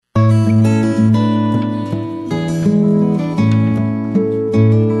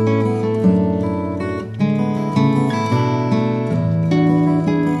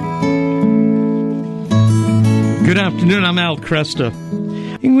afternoon. I'm Al Cresta.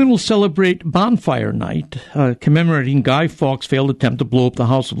 England will celebrate Bonfire Night, commemorating Guy Fawkes' failed attempt to blow up the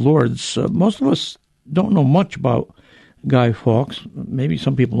House of Lords. Most of us don't know much about Guy Fawkes. Maybe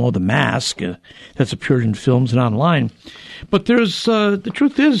some people know The Mask that's appeared in films and online. But there's the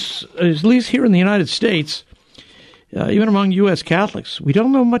truth is, at least here in the United States, even among U.S. Catholics, we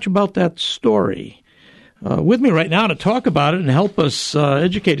don't know much about that story. With me right now to talk about it and help us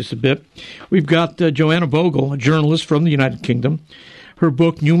educate us a bit, we've got Joanna Bogle, a journalist from the United Kingdom. Her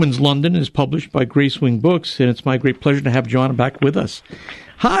book, Newman's London, is published by Gracewing Books, and it's my great pleasure to have Joanna back with us.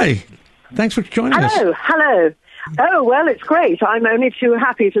 Hi. Thanks for joining us. Hello. Oh, well, it's great. I'm only too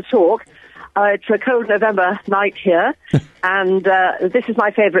happy to talk. It's a cold November night here, and this is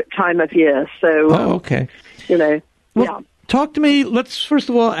my favorite time of year. So, okay. Well, yeah. Talk to me. Let's first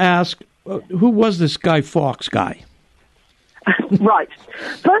of all ask, who was this Guy Fawkes guy? Right.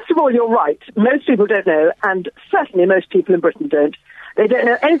 First of all, you're right. Most people don't know, and certainly most people in Britain don't. They don't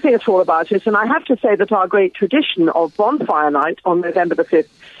know anything at all about it, and I have to say that our great tradition of Bonfire Night on November the 5th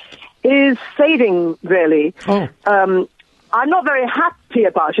is fading, really. Oh. I'm not very happy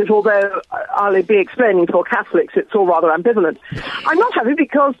about it, although I'll be explaining for Catholics it's all rather ambivalent. I'm not happy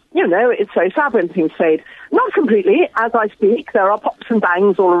because, it's so sad when things fade. Not completely. As I speak, there are pops and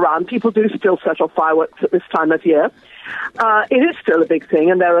bangs all around. People do still set off fireworks at this time of year. It is still a big thing,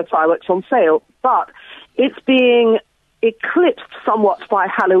 and there are fireworks on sale. But it's being eclipsed somewhat by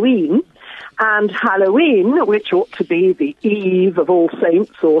Halloween. And Halloween, which ought to be the eve of All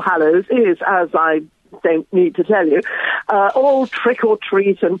Saints or Hallows, is, as I don't need to tell you, all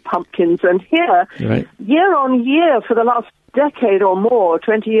trick-or-treat and pumpkins. And here, right, year on year, for the last decade or more,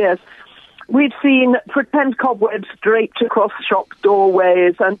 20 years, we've seen pretend cobwebs draped across shop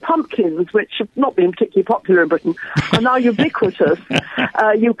doorways, and pumpkins, which have not been particularly popular in Britain, are now ubiquitous.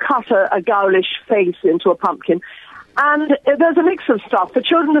 You cut a ghoulish face into a pumpkin. And there's a mix of stuff. The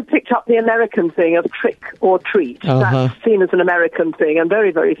children have picked up the American thing of trick or treat. Uh-huh. That's seen as an American thing and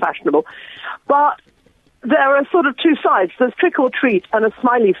very, very fashionable. But there are sort of two sides. There's trick or treat and a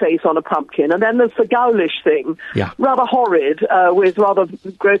smiley face on a pumpkin. And then there's the ghoulish thing, rather horrid, with rather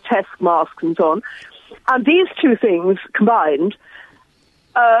grotesque masks and so on. And these two things combined,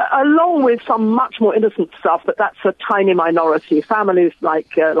 along with some much more innocent stuff, but that's a tiny minority. Families like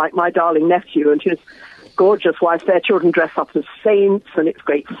my darling nephew and his gorgeous wife, their children dress up as saints, and it's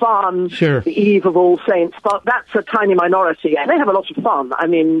great fun. Sure. The eve of All Saints, but that's a tiny minority, and they have a lot of fun. I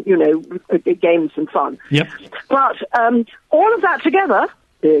mean, games and fun. Yep. But all of that together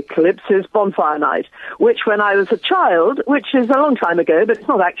eclipses Bonfire Night, which when I was a child, which is a long time ago, but it's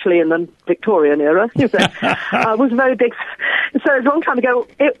not actually in the Victorian era, was very big. So a long time ago,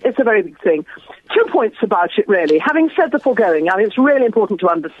 it's a very big thing. 2 points about it, really. Having said the foregoing, I mean, it's really important to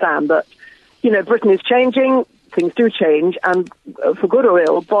understand that Britain is changing, things do change, and for good or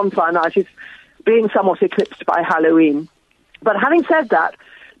ill, Bonfire Night is being somewhat eclipsed by Halloween. But having said that,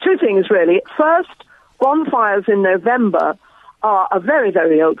 two things really. First, bonfires in November are a very,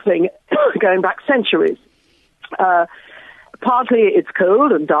 very old thing, going back centuries. Partly it's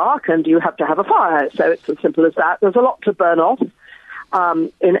cold and dark, and you have to have a fire, so it's as simple as that. There's a lot to burn off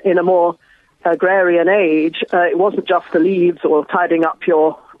in a more agrarian age. It wasn't just the leaves or tidying up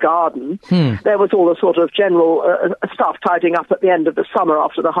your garden. There was all the sort of general stuff tidying up at the end of the summer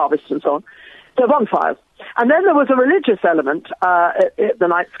after the harvest and so on. So bonfires. And then there was a religious element. The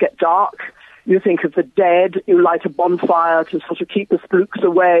nights get dark. You think of the dead. You light a bonfire to sort of keep the spooks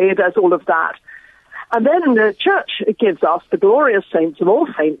away. There's all of that. And then the church gives us the glorious saints of All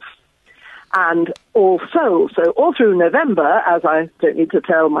Saints and All Souls. So all through November, as I don't need to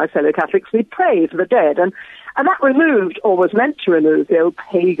tell my fellow Catholics, we pray for the dead. And that removed, or was meant to remove, the old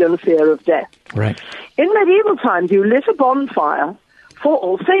pagan fear of death. Right. In medieval times, you lit a bonfire for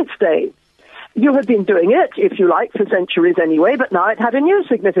All Saints' Day. You had been doing it, if you like, for centuries anyway, but now it had a new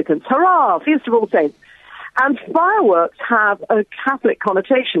significance. Hurrah! Feast of All Saints. And fireworks have a Catholic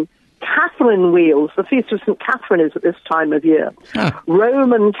connotation. Catherine wheels, the Feast of St. Catherine is at this time of year.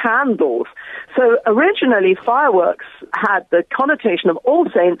 Roman candles. So originally fireworks had the connotation of All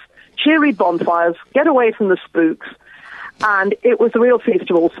Saints, cheery bonfires, get away from the spooks, and it was the real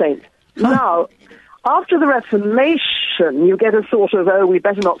Feast of All Saints. Now, after the Reformation, you get a sort of, we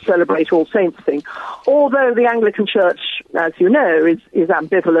better not celebrate All Saints thing, although the Anglican Church, as you know, is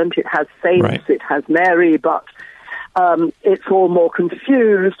ambivalent. It has saints, right. It has Mary, but it's all more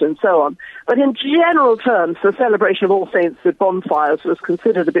confused and so on. But in general terms, the celebration of All Saints with bonfires was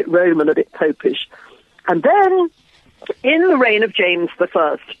considered a bit Roman, a bit popish. And then, in the reign of James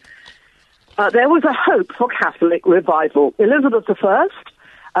I, there was a hope for Catholic revival. Elizabeth I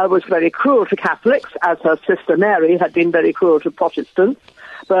was very cruel to Catholics, as her sister Mary had been very cruel to Protestants,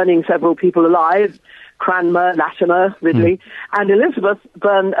 burning several people alive, Cranmer, Latimer, Ridley, and Elizabeth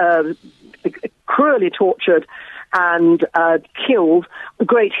cruelly tortured and killed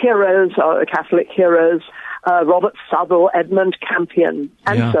great heroes, Catholic heroes, Robert Southwell, Edmund Campion,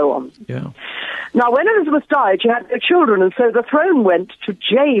 and so on. Yeah. Now, when Elizabeth died, she had no children, and so the throne went to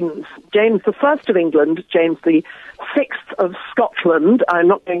James the First of England, James the Sixth of Scotland. I'm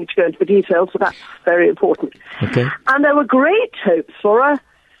not going to go into the details, but that's very important. Okay. And there were great hopes for a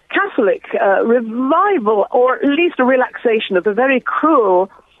Catholic revival, or at least a relaxation of the very cruel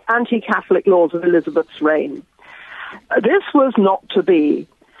anti-Catholic laws of Elizabeth's reign. This was not to be.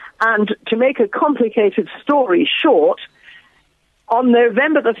 And to make a complicated story short, on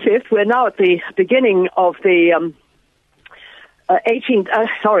November the 5th, we're now at the beginning of the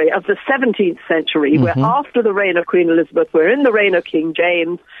 17th century. We're after the reign of Queen Elizabeth. We're in the reign of King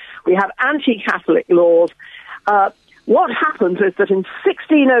James. We have anti-Catholic laws. What happens is that in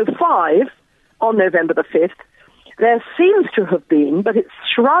 1605, on November the 5th, there seems to have been, but it's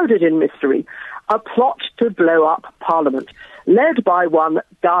shrouded in mystery, a plot to blow up Parliament, led by one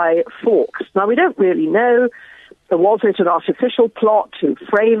Guy Fawkes. Now, we don't really know, was it an artificial plot to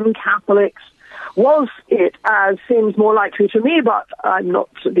frame Catholics? Was it, as seems more likely to me, but I'm not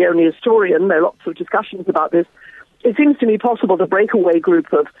the only historian, there are lots of discussions about this, it seems to me possible the breakaway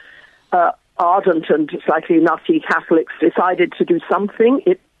group of ardent and slightly nutty Catholics decided to do something.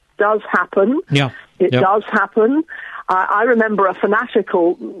 It does happen. It does happen. I remember a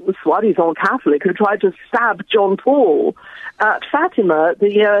fanatical soi-disant Catholic who tried to stab John Paul at Fatima the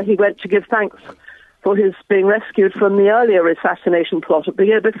year he went to give thanks for his being rescued from the earlier assassination plot of the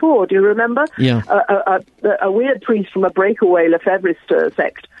year before. Do you remember? Yeah. A weird priest from a breakaway Lefebvrist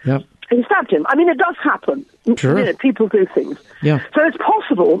sect. Yep. He stabbed him. I mean, it does happen. Sure. You know, people do things. Yeah. So it's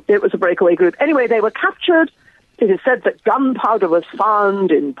possible it was a breakaway group. Anyway, they were captured. It is said that gunpowder was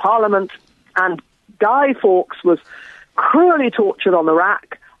found in Parliament, and Guy Fawkes was cruelly tortured on the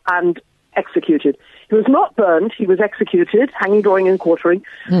rack and executed. He was not burned, he was executed, hanging, drawing, and quartering.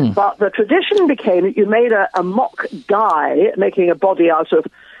 But the tradition became that you made a mock Guy, making a body out of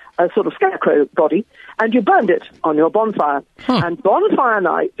a sort of scarecrow body, and you burned it on your bonfire. And bonfire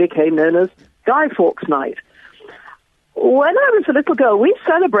night became known as Guy Fawkes night. When I was a little girl, we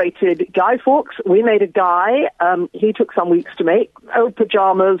celebrated Guy Fawkes. We made a guy. He took some weeks to make. Old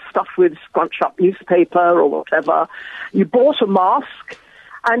pajamas stuffed with scrunched-up newspaper or whatever. You bought a mask,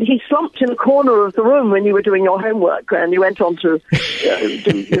 and he slumped in the corner of the room when you were doing your homework, and you went on to,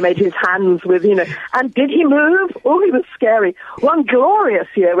 you made his hands with, and did he move? Oh, he was scary. One glorious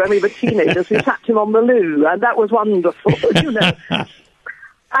year when we were teenagers, we sat him on the loo, and that was wonderful,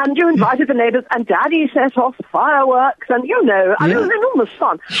 And you invited the neighbours, and Daddy set off fireworks, and it was enormous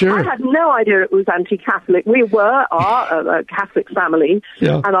fun. Sure. I had no idea it was anti-Catholic. We were a Catholic family,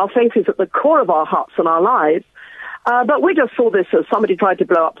 and our faith is at the core of our hearts and our lives. But we just saw this as somebody tried to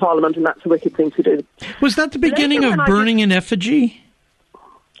blow up Parliament, and that's a wicked thing to do. Was that the beginning of burning in effigy?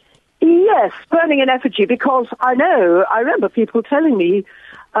 Yes, burning in effigy, because I remember people telling me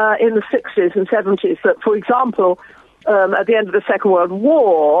in the 60s and 70s that, for example, at the end of the Second World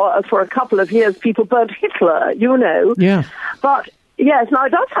War, for a couple of years, people burnt Hitler, Yeah. But, yes, now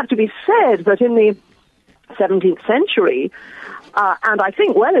it does have to be said that in the 17th century, and I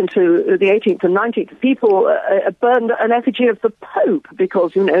think well into the 18th and 19th, people burned an effigy of the Pope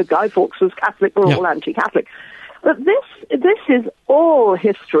because, Guy Fawkes was Catholic, we're all anti-Catholic. But this is all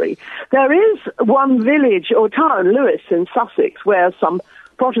history. There is one village or town, Lewes in Sussex, where some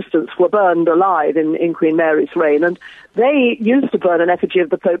Protestants were burned alive in Queen Mary's reign, and they used to burn an effigy of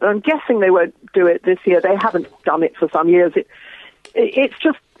the Pope. I'm guessing they won't do it this year. They haven't done it for some years. It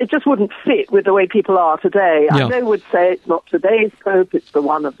just wouldn't fit with the way people are today. Yeah. I know would say it's not today's Pope, it's the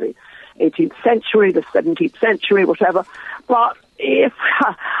one of the 18th century, the 17th century, whatever. But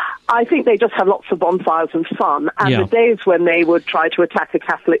I think they just have lots of bonfires and fun, and the days when they would try to attack a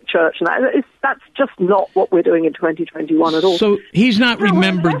Catholic church, and that's just not what we're doing in 2021 at all. So he's not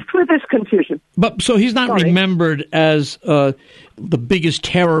remembered. We're left with this confusion. But so he's not remembered as the biggest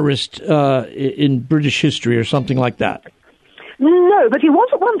terrorist in British history or something like that. No, but he was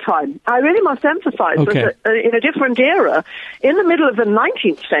at one time. I really must emphasize that in a different era, in the middle of the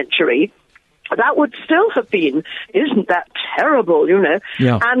 19th century, that would still have been, isn't that terrible,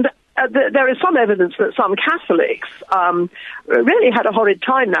 Yeah. And there is some evidence that some Catholics really had a horrid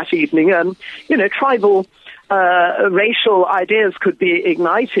time that evening. Tribal racial ideas could be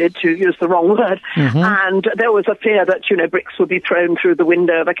ignited, to use the wrong word, and there was a fear that, bricks would be thrown through the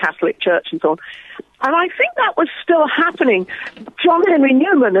window of a Catholic church and so on. And I think that was still happening. John Henry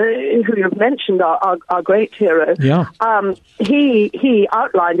Newman, who you've mentioned, our great hero, he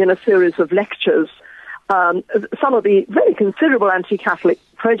outlined in a series of lectures some of the very considerable anti-Catholic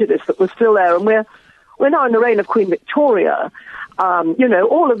prejudice that was still there. And we're now in the reign of Queen Victoria.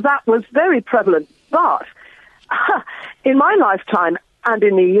 All of that was very prevalent. But in my lifetime and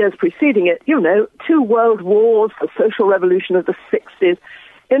in the years preceding it, 2 world wars, the social revolution of the 60s,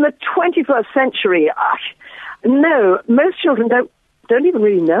 in the 21st century, no, most children don't even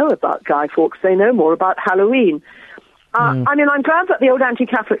really know about Guy Fawkes. They know more about Halloween. I'm glad that the old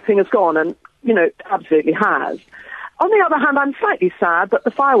anti-Catholic thing has gone, and, it absolutely has. On the other hand, I'm slightly sad that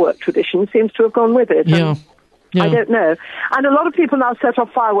the firework tradition seems to have gone with it. Yeah. I don't know. And a lot of people now set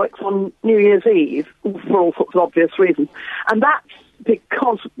off fireworks on New Year's Eve for all sorts of obvious reasons. And that's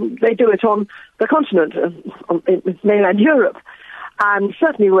because they do it on the continent, in mainland Europe. And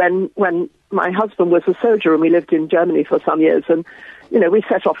certainly when my husband was a soldier and we lived in Germany for some years, and, we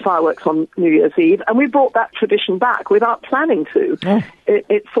set off fireworks on New Year's Eve, and we brought that tradition back without planning to. Oh.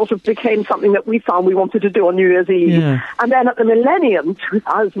 It sort of became something that we found we wanted to do on New Year's Eve. Yeah. And then at the millennium,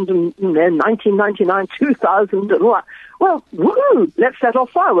 2000 and 1999, 2000 and all that, well, woo, let's set off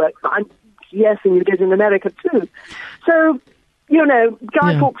fireworks. Yes, and you did in America too. So,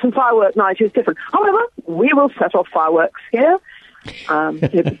 Guy Fawkes and Firework Night is different. However, we will set off fireworks here.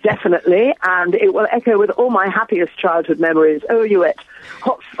 Definitely, and it will echo with all my happiest childhood memories. Oh, you ate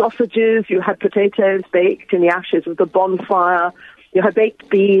hot sausages, you had potatoes baked in the ashes of the bonfire, you had baked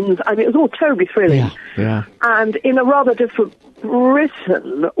beans. I mean, it was all totally thrilling. Yeah. And in a rather different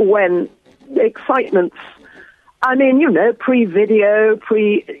Britain, when the excitements, pre-video,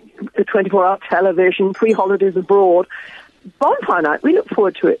 pre-24-hour television, pre-holidays abroad, Bonfire Night, we look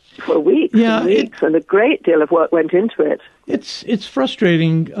forward to it for weeks and weeks, and a great deal of work went into it. It's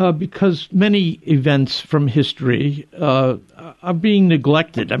frustrating because many events from history are being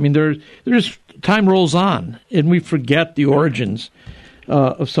neglected. I mean, there's time rolls on, and we forget the origins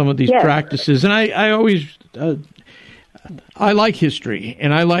of some of these practices. And I always I like history,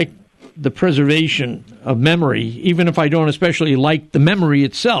 and I like the preservation of memory, even if I don't especially like the memory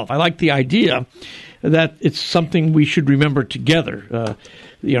itself. I like the idea that it's something we should remember together.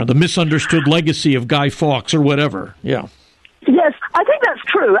 The misunderstood legacy of Guy Fawkes or whatever. Yeah. Yes, I think that's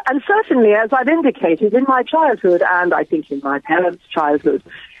true. And certainly, as I've indicated, in my childhood, and I think in my parents' childhood,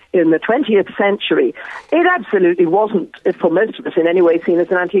 in the 20th century, it absolutely wasn't, for most of us in any way, seen as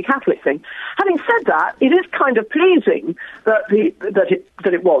an anti-Catholic thing. Having said that, it is kind of pleasing that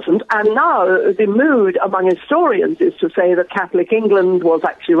it wasn't, and now the mood among historians is to say that Catholic England was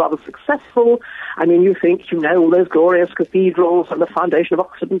actually rather successful. I mean, you think, all those glorious cathedrals and the foundation of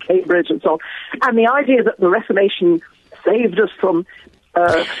Oxford and Cambridge and so on, and the idea that the Reformation saved us from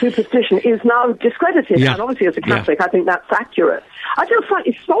superstition is now discredited, and obviously as a Catholic I think that's accurate. I feel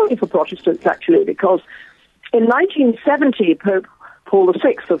slightly sorry for Protestants actually, because in 1970 Pope Paul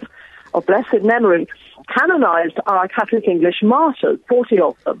VI of blessed memory canonized our Catholic English martyrs, 40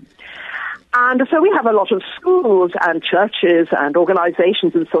 of them. And so we have a lot of schools and churches and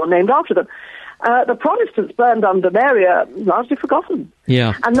organizations and so on named after them. The Protestants burned under Mary are largely forgotten.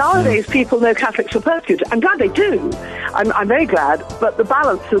 Yeah. And nowadays people know Catholics were persecuted. I'm glad they do. I'm very glad. But the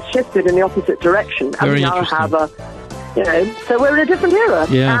balance has shifted in the opposite direction. And we now have so we're in a different era.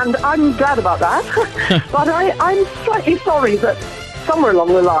 Yeah. And I'm glad about that. But I'm slightly sorry that somewhere along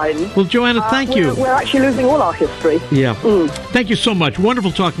the line... Well, Joanna, thank you. We're actually losing all our history. Yeah. Thank you so much.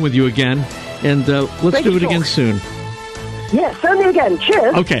 Wonderful talking with you again. And let's do it again soon. Yes, certainly again.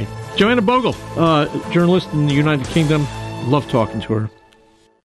 Cheers. Okay. Joanna Bogle, journalist in the United Kingdom. Love talking to her.